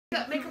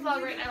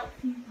vlog right now.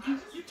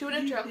 Do an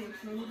intro.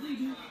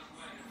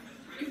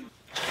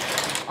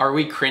 Are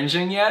we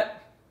cringing yet?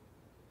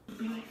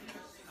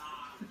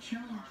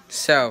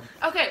 So.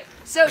 Okay,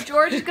 so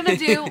George is gonna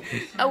do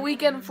a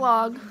weekend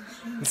vlog.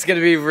 It's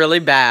gonna be really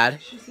bad.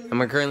 And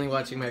we're currently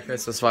watching my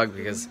Christmas vlog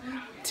because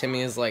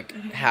Timmy is like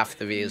half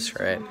the views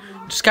for it.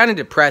 Which is kind of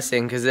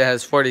depressing because it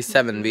has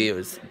 47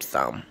 views.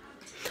 So.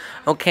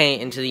 Okay,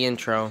 into the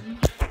intro.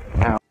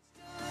 Ow.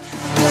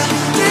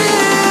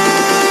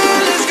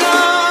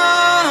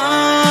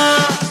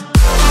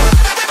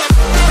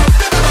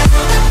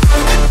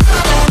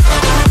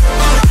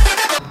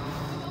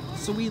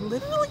 So we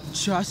literally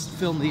just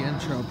filmed the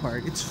intro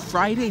part. It's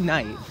Friday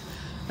night,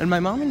 and my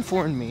mom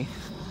informed me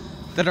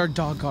that our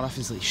dog got off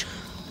his leash.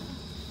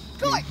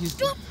 George,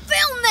 don't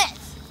film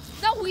this!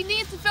 No, we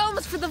need to film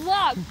this for the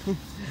vlog.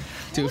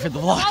 Do it for the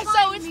vlog.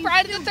 Also, it's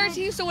Friday the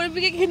 13th, so what if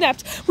we get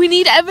kidnapped? We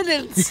need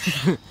evidence.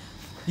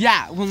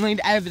 Yeah, we'll need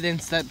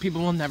evidence that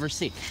people will never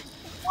see.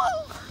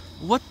 Whoa.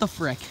 What the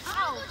frick?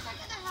 Ow.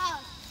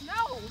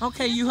 No.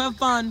 Okay, you have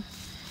fun.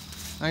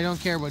 I don't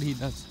care what he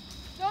does.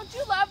 Don't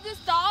you love this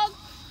dog?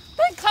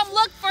 Then come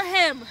look for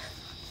him.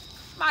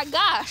 My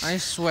gosh. I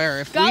swear,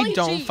 if Golly we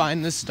don't gee.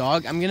 find this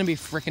dog, I'm gonna be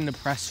freaking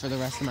depressed for the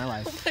rest of my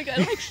life. Oh my god,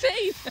 like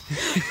Shane.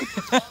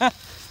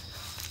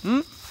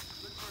 Hmm?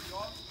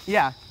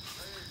 Yeah.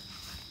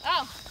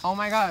 Oh. Oh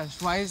my gosh,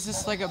 why is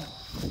this like a...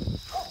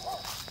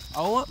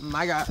 Oh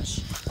my gosh.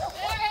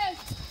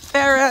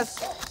 Ferris!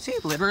 See,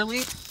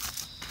 literally?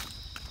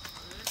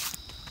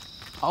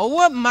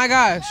 Oh my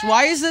gosh,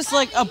 why is this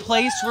like a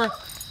place where...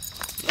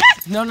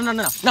 No, no, no,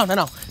 no, no, no,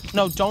 no,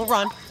 no, don't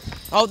run.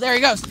 Oh, there he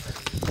goes.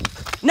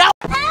 No!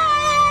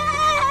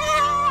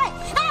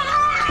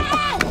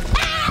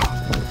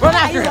 Run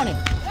after him!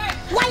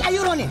 Why are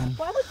you running?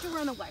 Why would you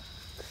run away?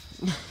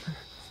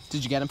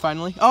 Did you get him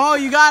finally? Oh,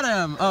 you got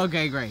him!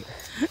 Okay, great.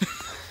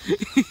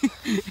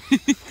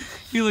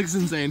 He looks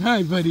insane.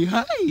 Hi, buddy.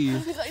 Hi.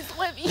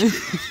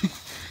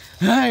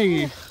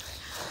 Hi.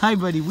 Hi,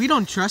 buddy. We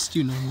don't trust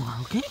you no more,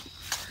 okay?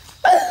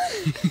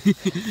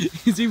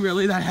 Is he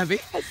really that heavy?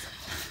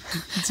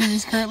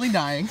 Timmy's currently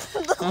dying.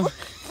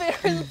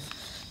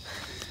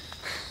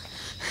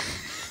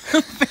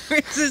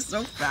 Ferris is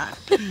so fat.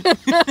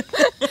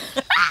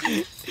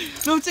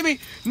 No, Timmy,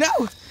 no!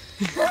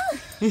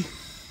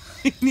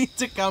 You need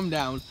to calm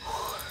down.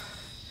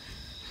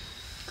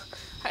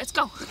 Alright, let's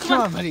go.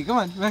 Come on, buddy. Come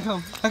on. Back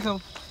home. Back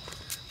home.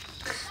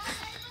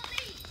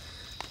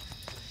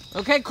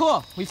 Okay,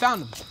 cool. We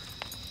found him.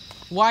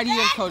 Why do you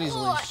have Cody's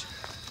leash?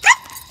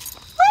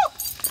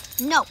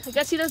 No. I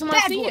guess he doesn't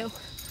want to see you.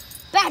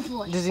 Bad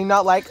boy. Does he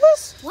not like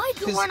us? Why'd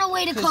you run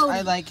away to Cody?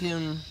 I like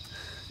him.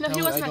 No, he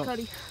No, wasn't I at don't.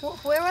 Cody.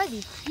 Where was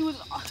he? He was.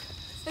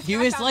 He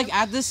was like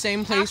at the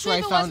same place where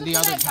I found the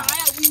other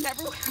cat.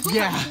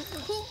 Yeah.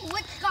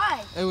 Which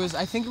guy? It was.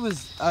 I think it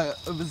was.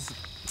 It was.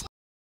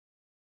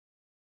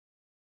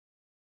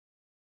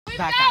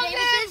 That guy.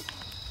 Davis's?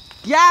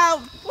 Yeah.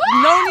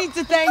 No need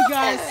to thank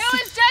us. It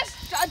was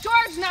just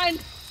George 9.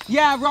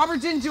 Yeah, Robert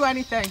didn't do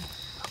anything.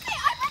 Okay,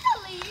 I'm in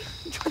the lead.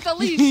 The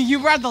leash. You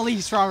brought the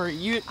leash, Robert.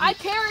 You. I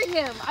carried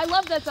him. I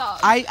love that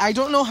dog. I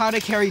don't know how to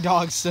carry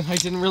dogs, and I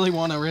didn't really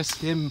want to risk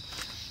him,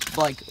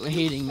 like,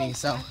 hating me.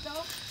 So.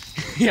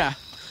 Yeah.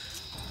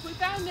 We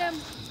found him.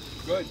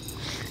 Good.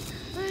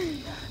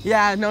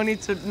 Yeah. No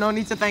need to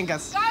thank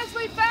us. Guys,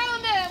 we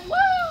found him.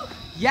 Woo!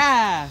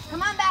 Yeah.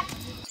 Come on back.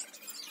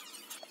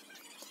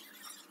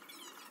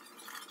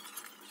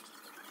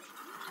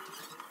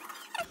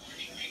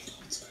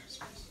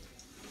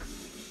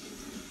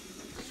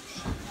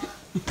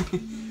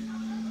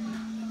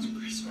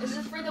 Is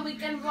this for the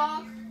weekend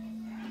vlog?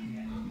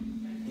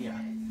 Yeah.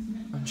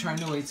 I'm trying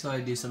to wait till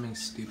I do something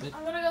stupid.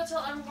 I'm gonna go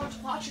tell everyone to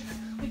watch it.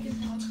 Weekend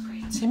vlog's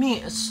great.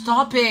 Timmy,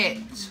 stop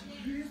it.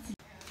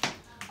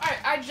 Alright,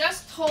 I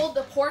just told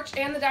the porch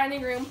and the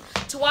dining room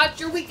to watch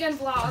your weekend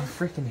I vlog.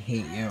 freaking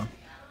hate you.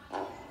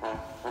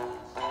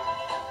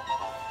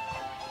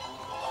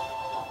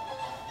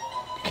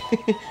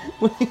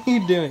 What are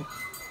you doing?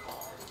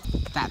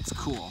 That's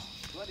cool.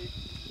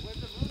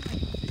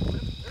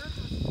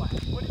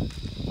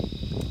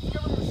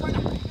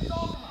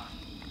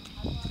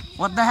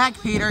 What the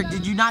heck, Peter?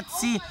 Did you not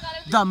see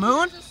the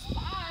moon?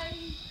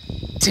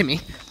 Timmy,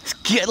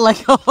 get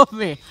like off of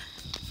me.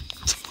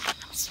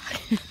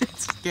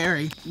 It's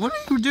scary. What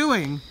are you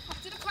doing? I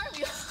did a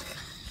cartwheel.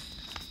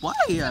 Why?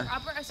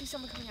 Robert, I see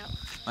someone coming out.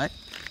 What?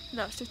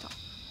 No, it's too tall.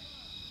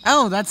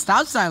 Oh, that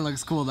stop sign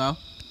looks cool though.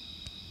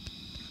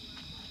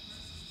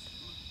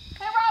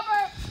 Hey,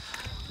 Robert!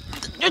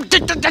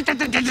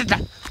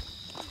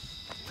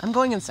 I'm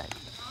going inside.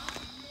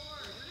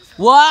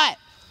 What?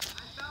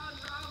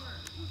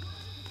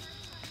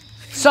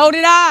 So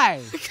did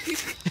I.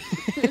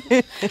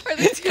 Are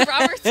they two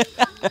Roberts?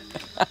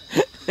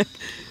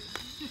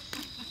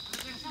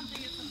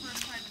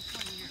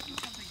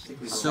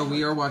 So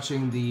we are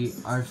watching the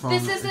iPhone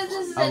This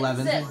is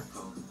 11. it.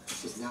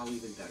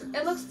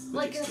 It looks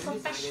like a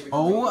professional.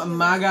 Oh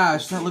my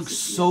gosh, that looks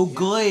so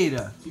good.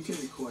 You can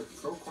record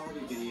pro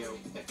quality video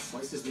at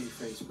twice as many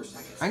frames per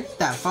second. I need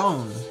that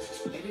phone.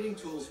 Editing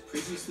tools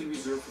previously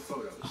reserved for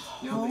photos.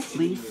 Now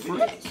Holy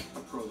frick. a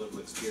pro-level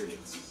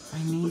experience.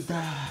 I need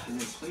that. And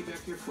then play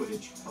back your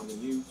footage on the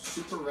new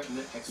Super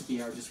Retina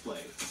XDR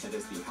display that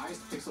has the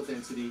highest pixel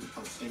density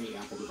of any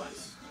Apple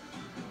device.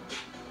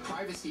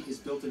 Privacy is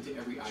built into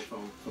every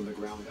iPhone from the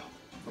ground up.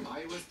 From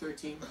iOS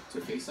 13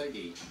 to Face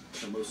ID,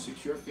 the most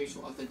secure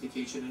facial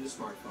authentication in a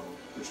smartphone,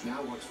 which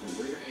now works from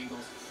greater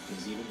angles and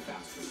is even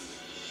faster.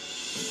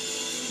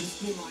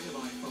 This new line of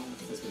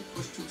iPhone has been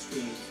pushed to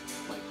extremes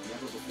like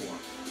never before,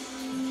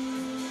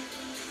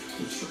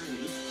 ensuring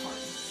that each part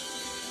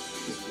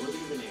is worthy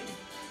of the name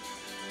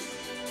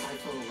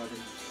iPhone 11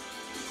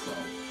 Pro.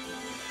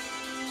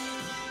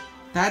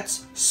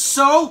 That's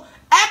so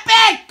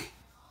epic!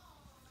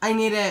 I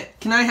need it.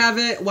 Can I have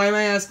it? Why am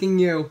I asking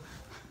you?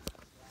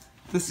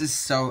 This is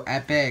so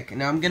epic.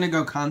 Now I'm gonna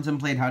go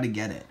contemplate how to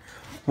get it.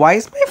 Why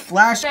is my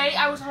flash? Today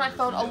I was on my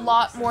phone a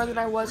lot more than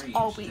I was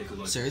all week.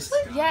 Seriously?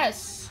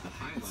 Yes.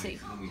 Let's see.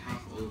 When we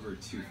hop over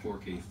to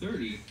 4K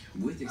 30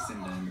 with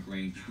extended dynamic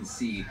range, you can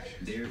see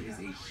there is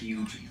a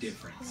huge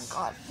difference.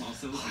 God.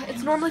 Also,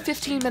 It's normally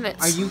 15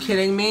 minutes. Are you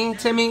kidding me,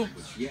 Timmy?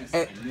 yes,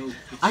 Eh, I know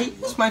I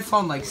use my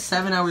phone like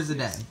 7 hours a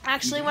day.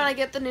 Actually, when I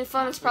get the new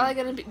phone, it's probably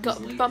going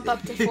to bump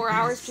up to 4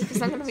 hours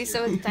because I'm going to be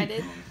so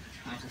excited.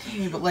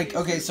 Okay, but like,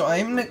 okay, so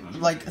I'm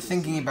like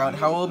thinking about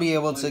how I'll be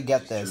able to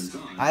get this.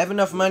 I have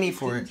enough money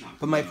for it,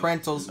 but my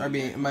parentals are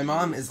my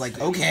mom is like,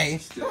 okay,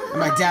 and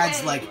my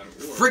dad's like,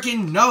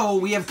 freaking no,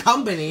 we have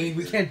company,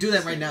 we can't do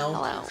that right now,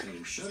 Hello.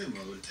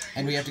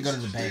 and we have to go to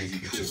the bank,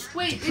 which is,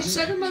 Wait, is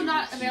Shutter Mode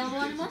not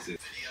available anymore?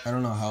 I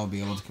don't know how I'll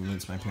be able to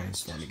convince my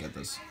parents to let me get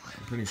this.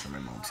 I'm pretty sure my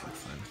mom's like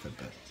fine with it,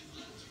 but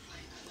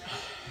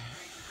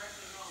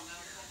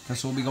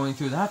guess we'll be going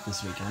through that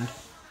this weekend.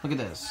 Look at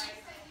this.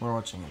 We're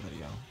watching a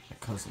video. My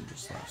cousin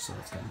just left, so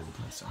it's gonna be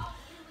depressing.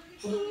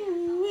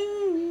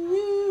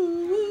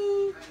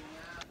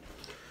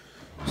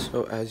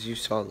 So as you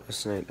saw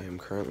last night, I'm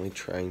currently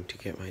trying to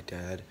get my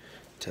dad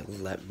to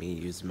let me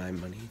use my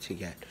money to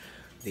get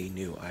the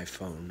new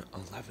iPhone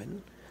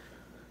 11.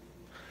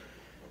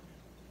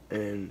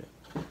 And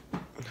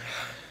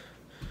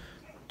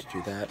to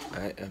do that,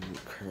 I am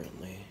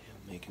currently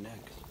making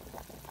eggs.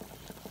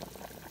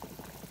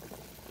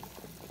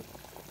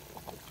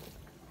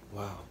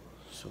 Wow.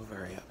 So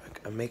very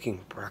epic. I'm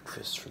making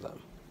breakfast for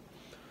them.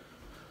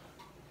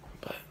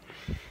 But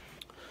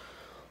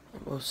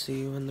we'll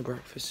see when the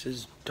breakfast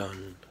is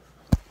done.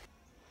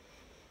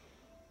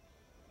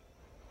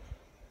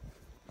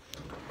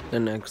 The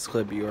next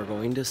clip you are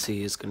going to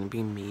see is going to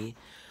be me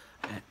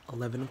at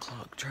 11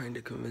 o'clock trying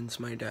to convince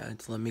my dad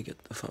to let me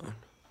get the phone.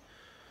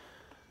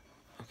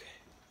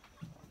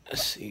 Okay.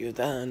 See you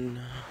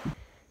then.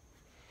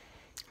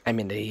 I'm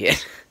an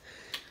idiot.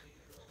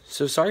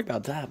 So sorry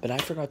about that, but I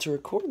forgot to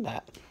record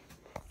that.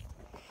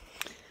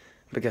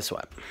 But guess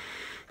what?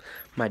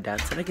 My dad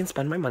said I can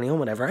spend my money on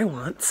whatever I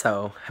want,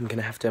 so I'm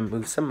gonna have to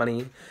move some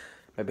money,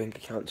 my bank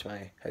account to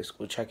my high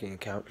school checking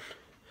account.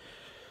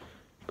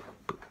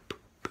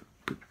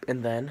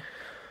 And then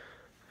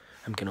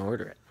I'm gonna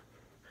order it.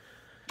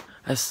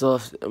 I still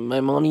have, my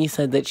mommy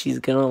said that she's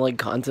gonna like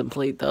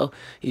contemplate though,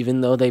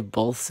 even though they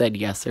both said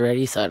yes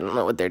already, so I don't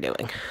know what they're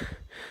doing.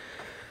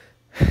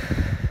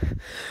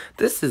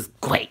 This is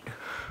great.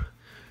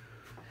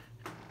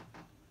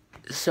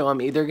 So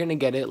I'm either gonna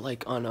get it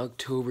like on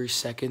October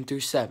 2nd through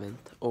 7th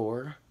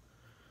or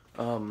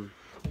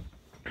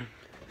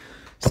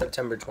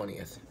September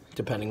 20th,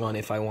 depending on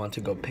if I want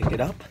to go pick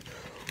it up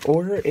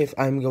or if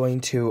I'm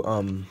going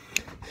to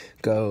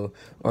go,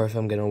 or if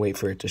I'm gonna wait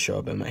for it to show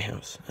up at my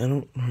house. I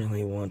don't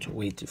really want to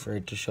wait for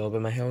it to show up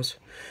at my house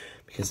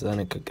because then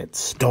it could get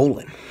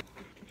stolen.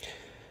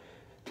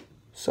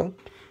 So,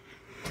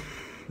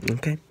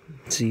 okay,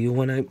 see you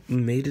when I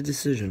made a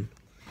decision.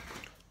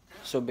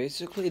 So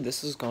basically,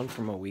 this has gone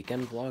from a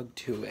weekend vlog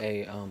to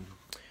a,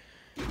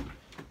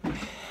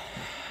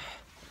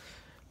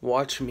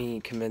 watch me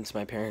convince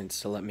my parents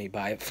to let me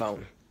buy a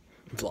phone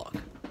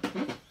vlog.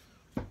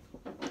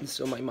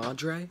 So my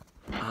madre,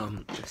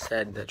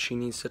 said that she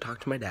needs to talk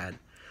to my dad.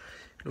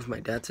 If my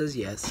dad says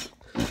yes,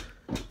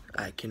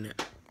 I can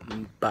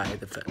buy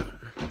the phone.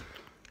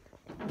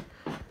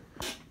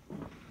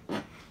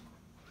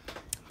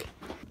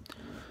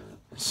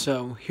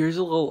 So, here's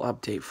a little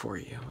update for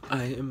you.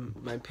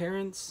 My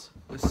parents,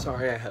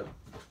 sorry I haven't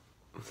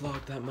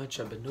vlogged that much,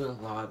 I've been doing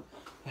a lot.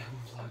 I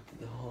haven't vlogged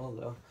the whole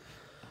though.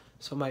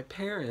 So my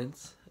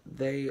parents,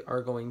 they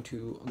are going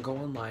to go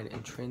online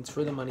and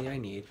transfer the money I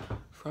need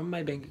from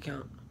my bank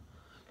account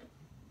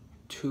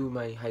to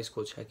my high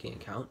school checking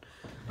account.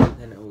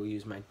 Then I will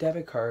use my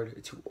debit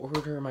card to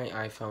order my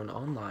iPhone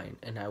online,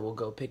 and I will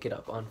go pick it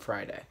up on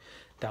Friday.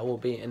 That will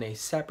be in a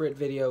separate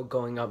video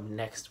going up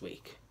next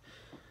week.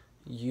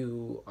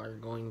 You are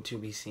going to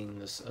be seeing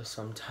this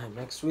sometime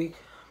next week,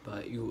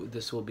 but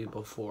this will be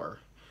before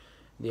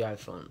the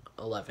iPhone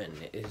 11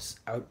 is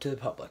out to the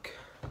public.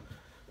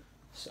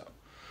 So,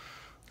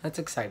 that's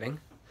exciting.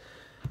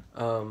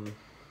 Oh,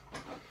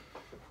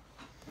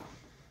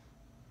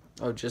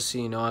 just so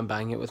you know, I'm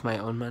buying it with my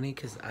own money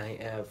because I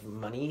have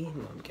money.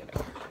 No, I'm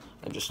kidding.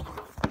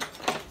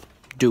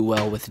 do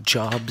well with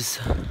jobs.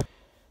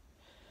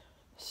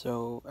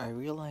 So I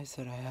realized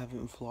that I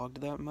haven't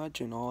vlogged that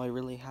much, and all I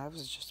really have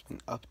is just been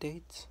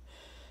updates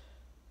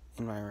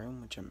in my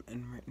room, which I'm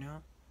in right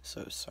now.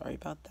 So sorry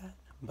about that,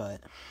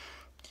 but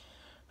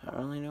I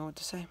don't really know what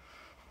to say.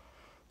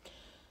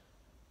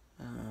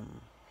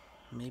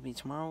 Maybe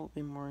tomorrow will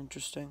be more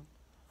interesting.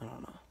 I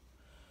don't know.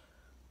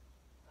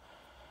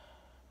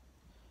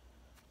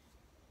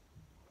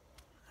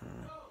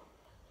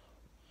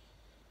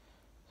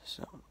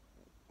 So,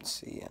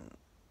 see, and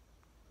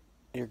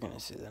you're gonna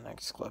see the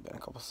next clip in a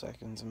couple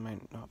seconds. It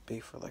might not be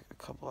for like a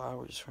couple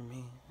hours for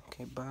me.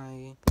 Okay,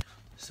 bye.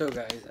 So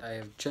guys, I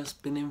have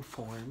just been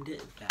informed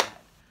that,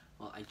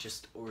 well, I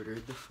just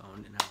ordered the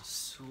phone and I was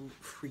so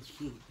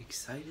freaking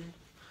excited.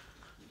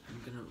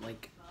 I'm gonna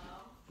like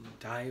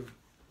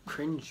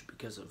cringe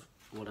because of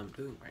what I'm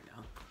doing right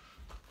now.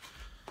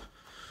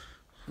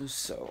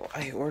 So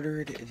I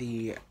ordered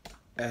the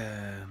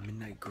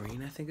midnight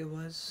green, I think it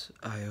was,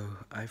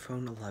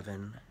 iPhone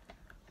 11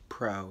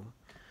 Pro.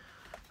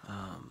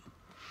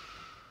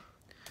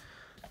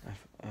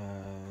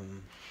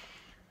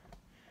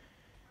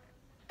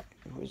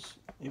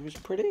 It was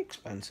pretty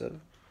expensive.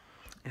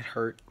 It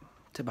hurt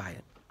to buy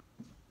it,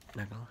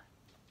 not gonna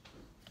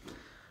lie,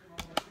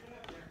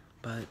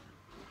 but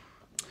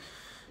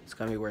it's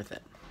gonna be worth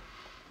it.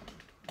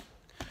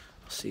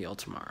 I'll see y'all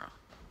tomorrow.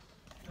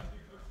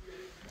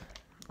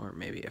 Or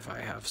maybe if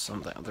I have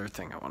some other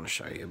thing I want to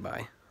show you.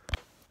 Bye.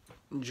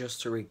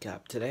 Just to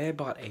recap, today I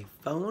bought a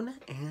phone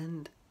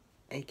and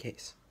a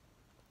case.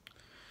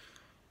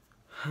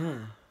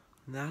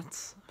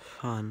 That's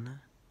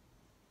fun.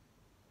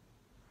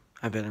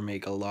 I better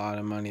make a lot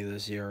of money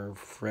this year, or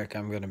frick,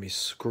 I'm gonna be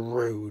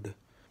screwed.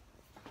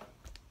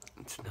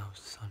 It's now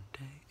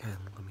Sunday, and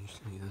let me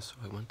show you this. So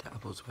I went to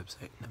Apple's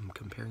website, and I'm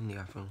comparing the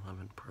iPhone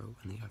 11 Pro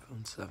and the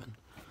iPhone 7.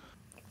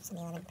 So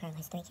the 11 Pro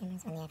has 3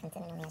 cameras, and the iPhone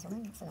 7 only has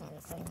 1. That's the one I'm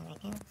recording on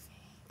right now.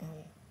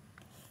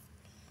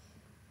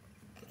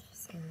 Okay,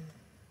 so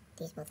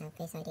these both have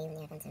Face ID, and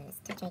the iPhone 7 has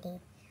Touch ID.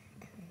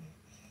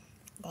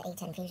 The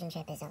A10 Fusion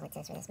chip is all it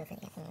says for this, but for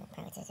the iPhone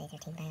Pro it says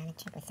A13 Bionic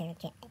chip with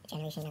 3rd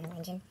generation Neural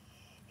Engine.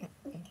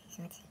 Okay,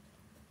 so let's see.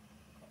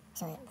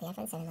 So the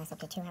iPhone 7 lasts up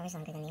to 2 hours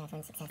longer than the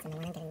iPhone 6S, and the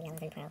one I'm getting, the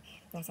 11 Pro,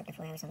 lasts up to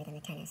 4 hours longer than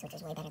the 10S, which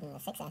is way better than the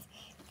 6S.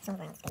 So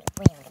overall, it's going to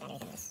be way longer battery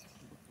than this.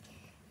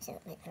 So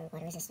for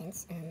water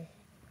resistance,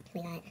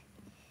 we got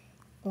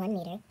 1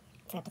 meter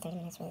for up to 30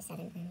 minutes for the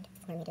 7, and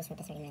 4 meters for up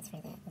to 30 minutes for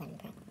the 11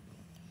 Pro.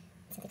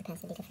 So the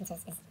capacity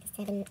differences is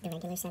 7, the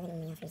regular 7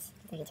 only offers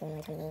 32 and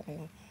 128, and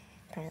the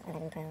Pro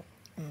 11 Pro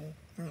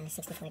allows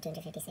 64,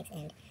 256,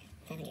 and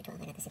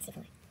 512. I got the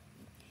 64.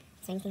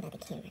 So anything about the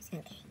cameras?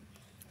 Okay.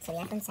 So the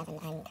iPhone 7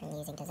 I'm currently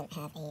using doesn't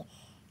have a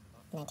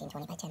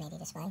 1920 by 1080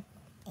 display,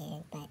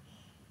 but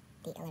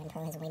the 11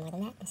 Pro has way more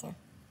than that. So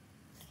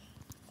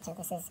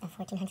this is a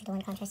 1400 to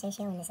 1 contrast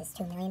ratio, and this is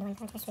 2 million to 1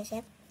 contrast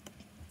ratio.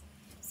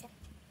 So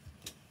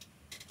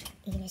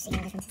you can just see the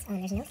differences. Oh,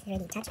 and there's no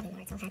 3D touch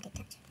anymore. It's all haptic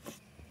touch.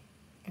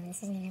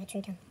 This isn't even a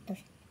true tone. Oof.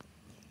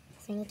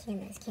 So any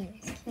cameras, camera.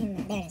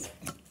 There it is.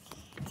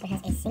 So it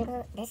has a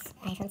single, this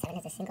iPhone 7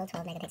 has a single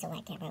 12 megapixel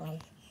wide camera, when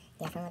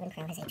the iPhone 11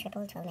 Pro has a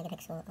triple 12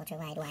 megapixel ultra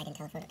wide and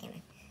telephoto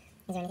camera.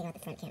 Is there anything about the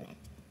front camera?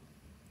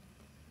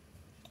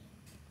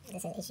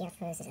 This is HDR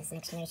photos. This is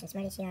next generation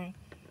smart HDR.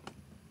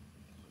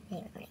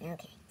 Video recording.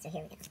 Okay, so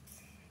here we go.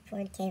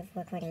 4K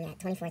recording at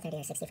 24, 30,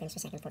 or 60 frames per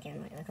second. 4K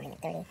remote recording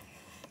at 30.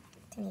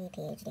 1080p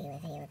HD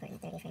with video recording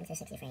at 30 frames or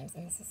 60 frames.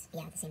 And this is,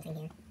 yeah, the same thing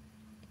here.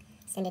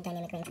 Extended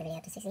dynamic range for video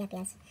up to 60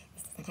 FPS.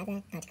 This does not have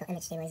that. Optical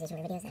image stabilization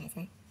for videos. That has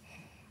that.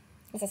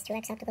 This is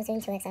 2x optical zoom,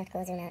 2x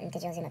optical zoom out, and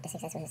digital zoom up to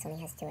 6x, when this only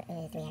has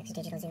 3x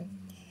digital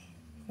zoom.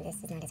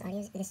 This is not as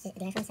audio. The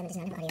iPhone 7 does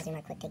not have audio zoom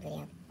or quick take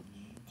video.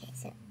 Okay,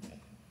 so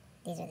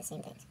these are the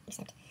same things,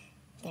 except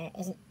there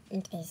isn't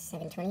a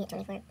 720 at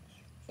 24,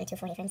 or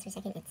 240 frames per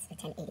second. It's a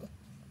 1080.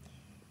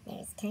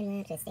 There's time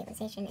lapse with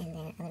stabilization, and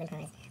the 11 Pro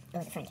has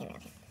the front camera.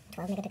 Okay,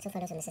 12 megapixel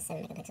photos, and this is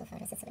 7 megapixel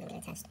photos. That's what I'm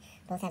going to test.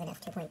 Both have an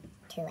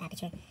f2.2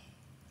 aperture.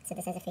 So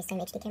this has a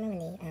FaceTime HD camera, when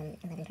the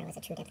 11 Pro has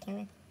a true depth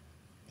camera.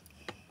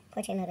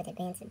 Portrait mode with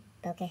advanced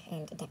bokeh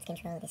and depth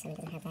control. The 7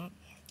 doesn't have that.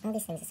 All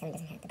these things the 7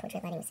 doesn't have. The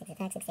portrait lighting with 6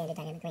 effects, extended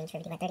dynamic range for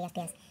video at 30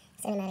 FPS,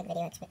 cinematic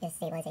video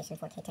stabilization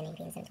 4K 1080p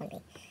and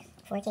 720p.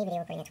 4K video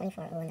recording at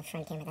 24. Oh, and the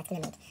front camera, that's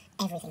going to make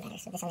everything better.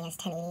 So this only has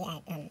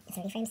 1080 at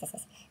 30 frames. This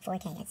is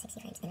 4K at 60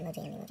 frames. And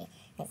emoji and emoji.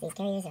 Because these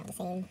carriers are all the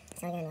same.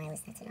 Cellular and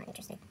wireless, that's not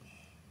interesting.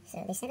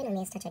 So the 7 only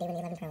has Touch ID, when the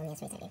 11 Pro only has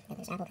Face ID. Then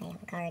there's Apple Pay,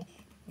 Apple Card,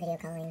 video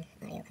calling,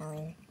 audio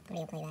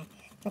playback.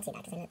 Let's see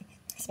that, because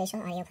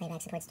spatial audio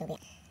playback supports Dolby.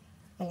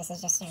 And this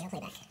is just stereo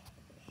playback.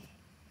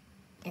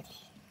 Okay,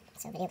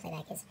 so video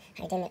playback is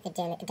high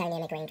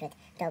dynamic range with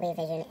Dolby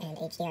Vision and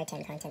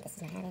HDR10 content. This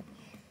does not have it.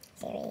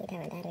 Siri, power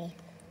and battery.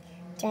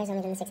 2 hours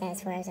only than the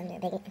 6S, 4 hours under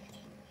big.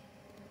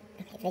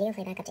 Okay, video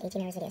playback up to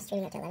 18 hours, video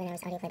streaming up to 11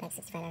 hours, audio playback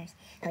 65 hours.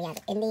 Oh yeah,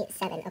 in the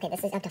 7, okay,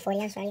 this is up to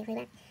 40 hours for audio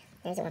playback.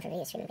 There's the one for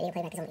video streaming. Video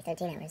playback is only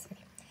 13 hours.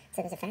 Okay,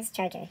 so there's a fast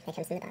charger that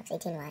comes in the box,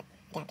 18 watt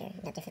adapter,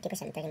 up to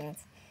 50% in 30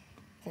 minutes.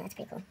 So that's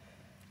pretty cool.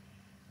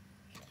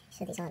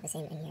 So these all have the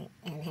same in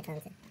here.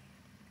 Headphones.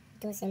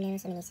 Dual SIM, nano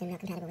SIM, mini SIM,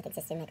 not compatible with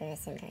existing micro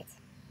SIM cards.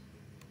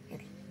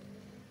 Okay.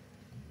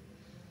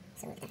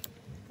 So look at that.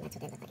 That's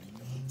what they look like.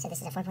 So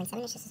this is a 4.7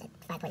 inch, this is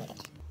a 5.8 inch.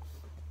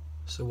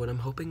 So what I'm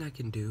hoping I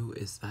can do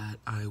is that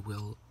I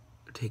will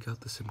take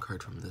out the SIM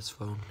card from this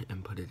phone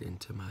and put it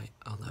into my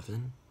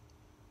 11.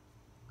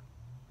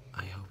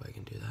 I hope I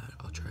can do that.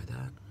 I'll try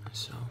that.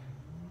 So,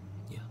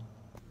 yeah.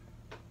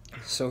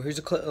 So here's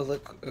a quick little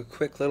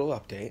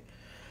update.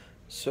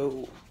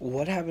 So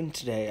what happened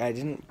today, I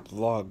didn't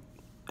vlog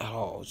at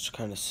all, which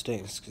kind of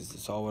stinks because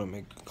it's all when I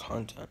make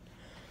content.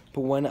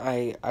 But when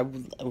I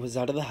was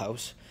out of the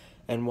house,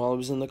 and while I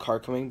was in the car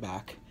coming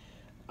back,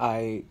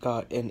 I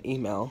got an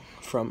email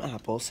from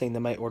Apple saying that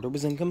my order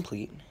was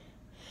incomplete.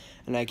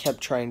 And I kept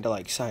trying to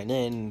like sign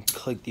in and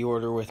click the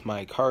order with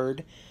my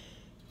card,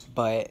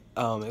 but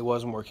it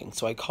wasn't working.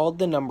 So I called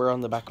the number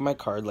on the back of my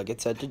card like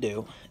it said to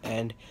do,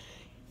 and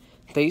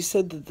they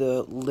said that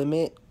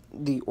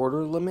the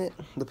order limit,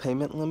 the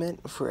payment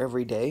limit for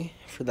every day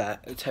for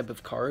that type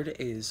of card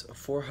is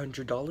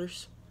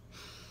 $400.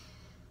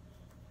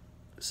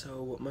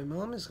 So what my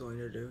mom is going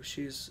to do,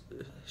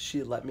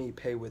 she let me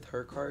pay with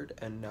her card,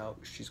 and now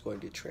she's going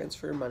to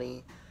transfer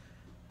money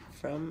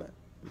from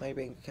my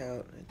bank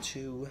account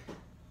to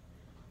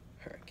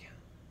her account.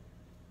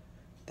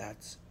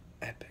 That's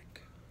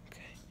epic.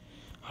 Okay.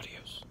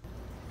 Adios.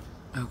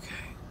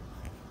 Okay.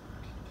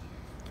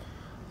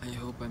 I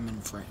hope I'm in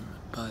frame,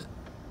 but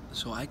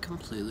so I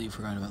completely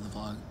forgot about the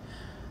vlog,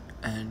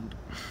 and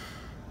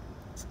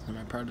it's not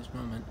my proudest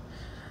moment,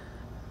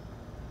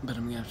 but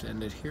I'm gonna have to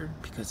end it here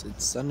because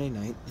it's Sunday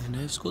night and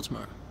I have school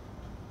tomorrow.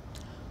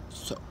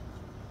 So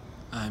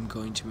I'm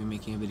going to be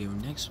making a video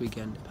next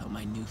weekend about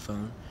my new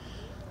phone,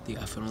 the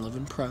iPhone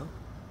 11 Pro.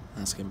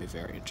 That's gonna be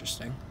very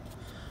interesting.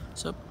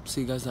 So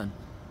see you guys then.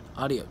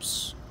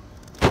 Adios.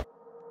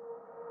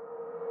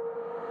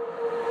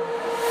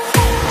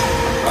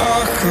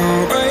 I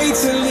can't wait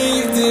to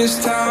leave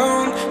this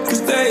town,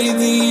 'cause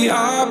lately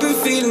I've been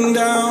feeling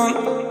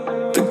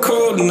down. The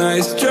cold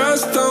nights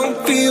just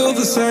don't feel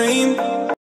the same.